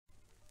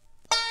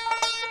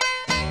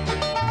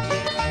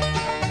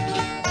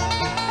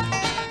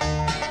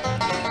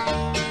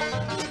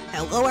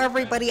Hello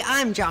everybody,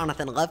 I'm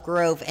Jonathan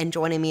Lovegrove, and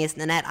joining me is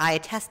Nanette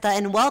Iatesta,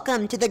 and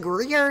welcome to the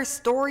Greer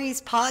Stories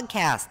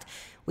podcast.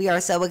 We are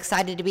so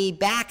excited to be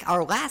back.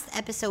 Our last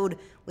episode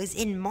was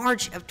in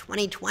March of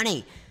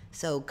 2020,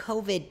 so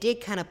COVID did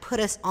kind of put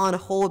us on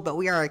hold, but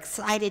we are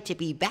excited to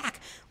be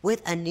back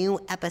with a new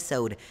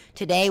episode.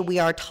 Today we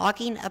are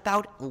talking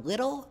about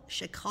Little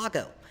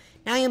Chicago.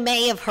 Now you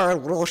may have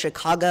heard Little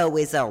Chicago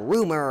is a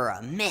rumor,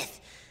 a myth,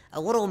 a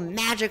little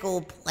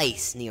magical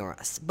place near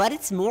us, but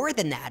it's more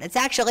than that. It's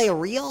actually a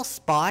real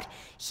spot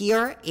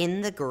here in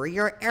the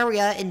Greer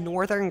area in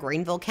northern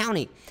Greenville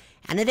County,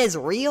 and it is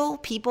real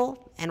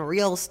people and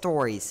real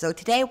stories. So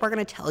today we're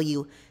going to tell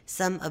you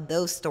some of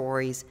those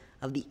stories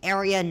of the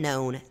area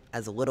known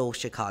as Little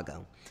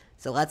Chicago.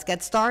 So let's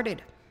get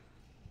started.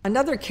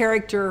 Another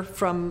character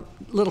from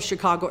Little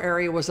Chicago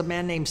area was a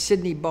man named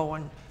Sidney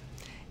Bowen.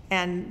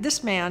 And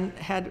this man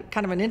had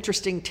kind of an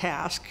interesting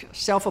task,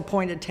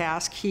 self-appointed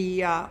task.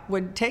 He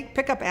would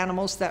pick up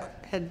animals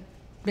that had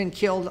been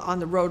killed on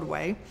the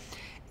roadway,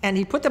 and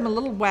he put them in a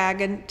little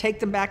wagon,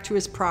 take them back to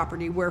his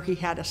property where he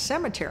had a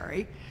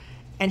cemetery,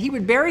 and he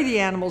would bury the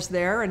animals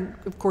there, and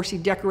of course he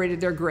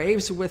decorated their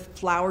graves with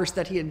flowers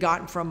that he had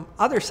gotten from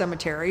other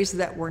cemeteries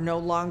that were no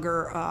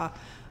longer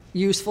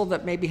useful,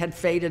 that maybe had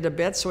faded a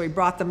bit, so he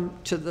brought them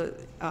to the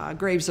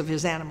graves of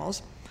his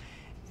animals.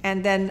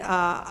 And then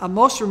a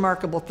most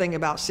remarkable thing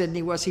about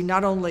Sidney was he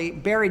not only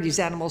buried these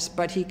animals,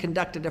 but he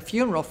conducted a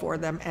funeral for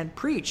them and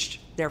preached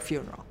their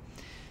funeral.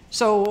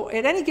 So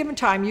at any given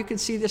time, you could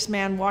see this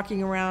man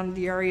walking around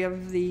the area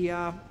of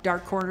the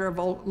dark corner of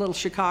Little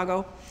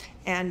Chicago,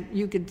 and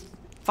you could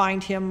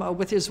find him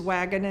with his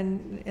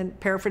wagon and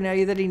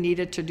paraphernalia that he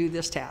needed to do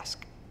this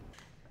task.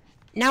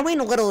 Now in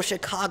Little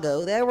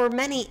Chicago, there were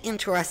many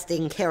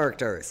interesting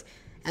characters,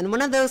 and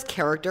one of those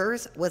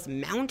characters was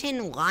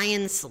Mountain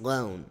Lion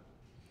Sloan.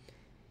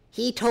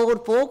 He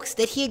told folks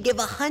that he'd give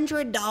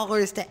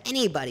 $100 to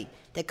anybody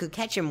that could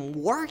catch him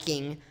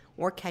working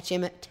or catch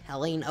him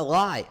telling a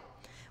lie.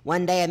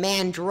 One day a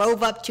man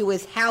drove up to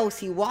his house.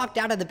 He walked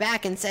out of the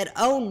back and said,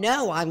 "Oh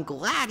no, I'm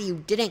glad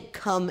you didn't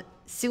come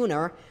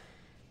sooner."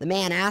 The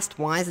man asked,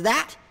 "Why is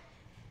that?"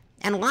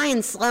 And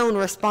Lion Sloan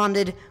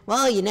responded,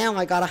 "Well, you know,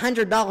 I got a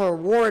 $100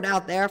 reward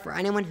out there for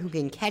anyone who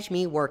can catch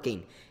me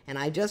working. And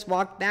I just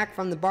walked back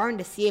from the barn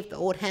to see if the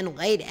old hen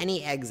laid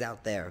any eggs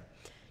out there."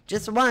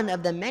 Just one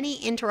of the many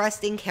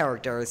interesting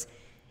characters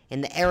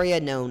in the area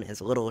known as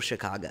Little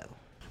Chicago.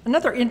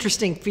 Another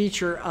interesting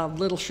feature of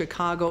Little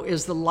Chicago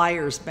is the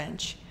Liar's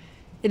Bench.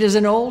 It is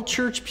an old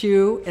church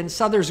pew in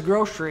Souther's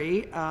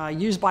Grocery,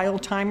 used by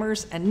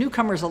old-timers and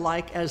newcomers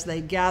alike as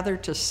they gather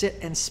to sit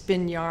and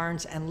spin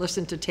yarns and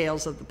listen to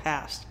tales of the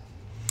past.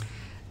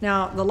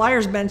 Now, the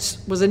Liar's Bench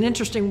was an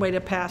interesting way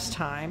to pass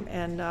time,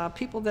 and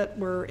people that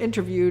were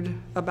interviewed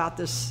about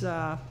this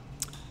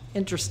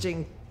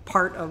interesting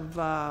part of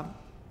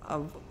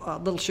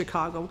Little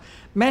Chicago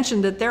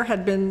mentioned that there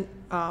had been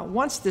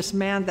once this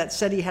man that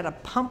said he had a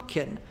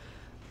pumpkin.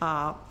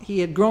 He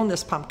had grown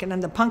this pumpkin,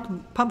 and the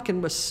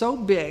pumpkin was so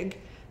big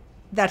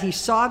that he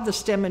sawed the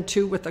stem in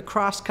two with a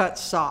crosscut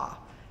saw.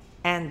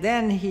 And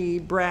then he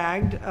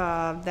bragged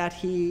that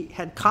he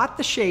had caught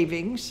the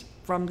shavings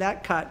from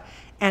that cut,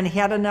 and he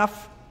had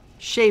enough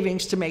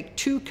shavings to make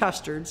 2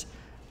 custards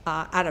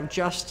out of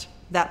just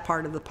that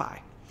part of the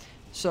pie.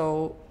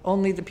 So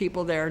only the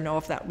people there know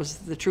if that was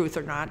the truth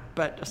or not,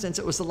 but since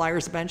it was the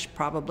Liar's Bench,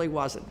 probably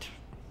wasn't.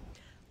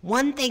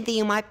 One thing that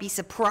you might be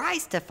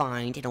surprised to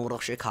find in Little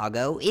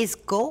Chicago is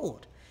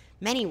gold.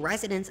 Many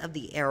residents of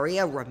the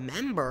area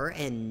remember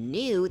and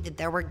knew that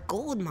there were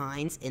gold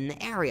mines in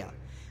the area.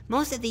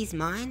 Most of these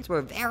mines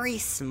were very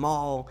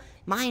small,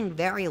 mined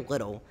very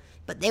little,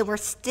 but they were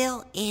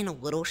still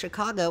in Little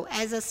Chicago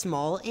as a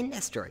small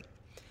industry.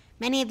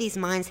 Many of these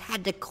mines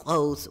had to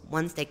close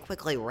once they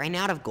quickly ran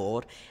out of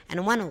gold,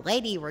 and one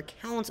lady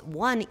recounts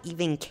one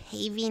even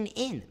caving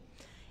in.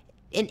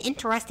 An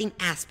interesting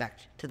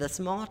aspect to the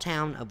small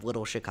town of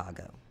Little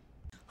Chicago.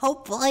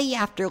 Hopefully,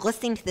 after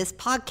listening to this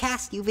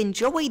podcast, you've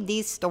enjoyed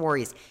these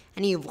stories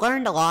and you've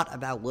learned a lot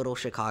about Little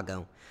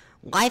Chicago.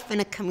 Life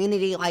in a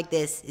community like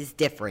this is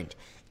different.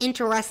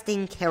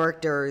 Interesting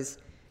characters,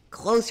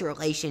 close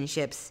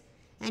relationships,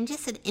 and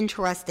just an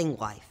interesting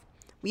life.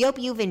 We hope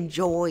you've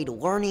enjoyed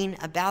learning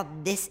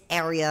about this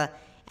area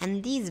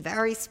and these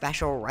very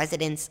special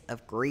residents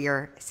of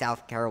Greer,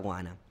 South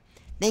Carolina.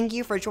 Thank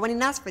you for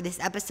joining us for this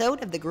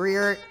episode of the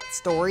Greer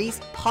Stories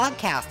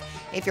podcast.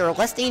 If you're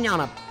listening on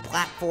a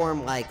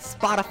platform like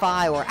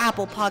Spotify or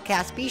Apple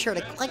Podcasts, be sure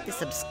to click the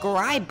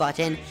subscribe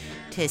button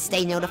to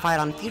stay notified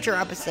on future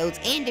episodes.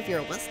 And if you're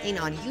listening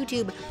on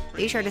YouTube,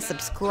 be sure to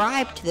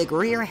subscribe to the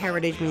Greer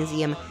Heritage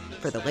Museum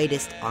for the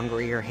latest on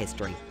Greer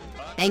history.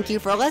 Thank you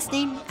for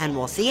listening, and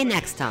we'll see you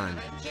next time.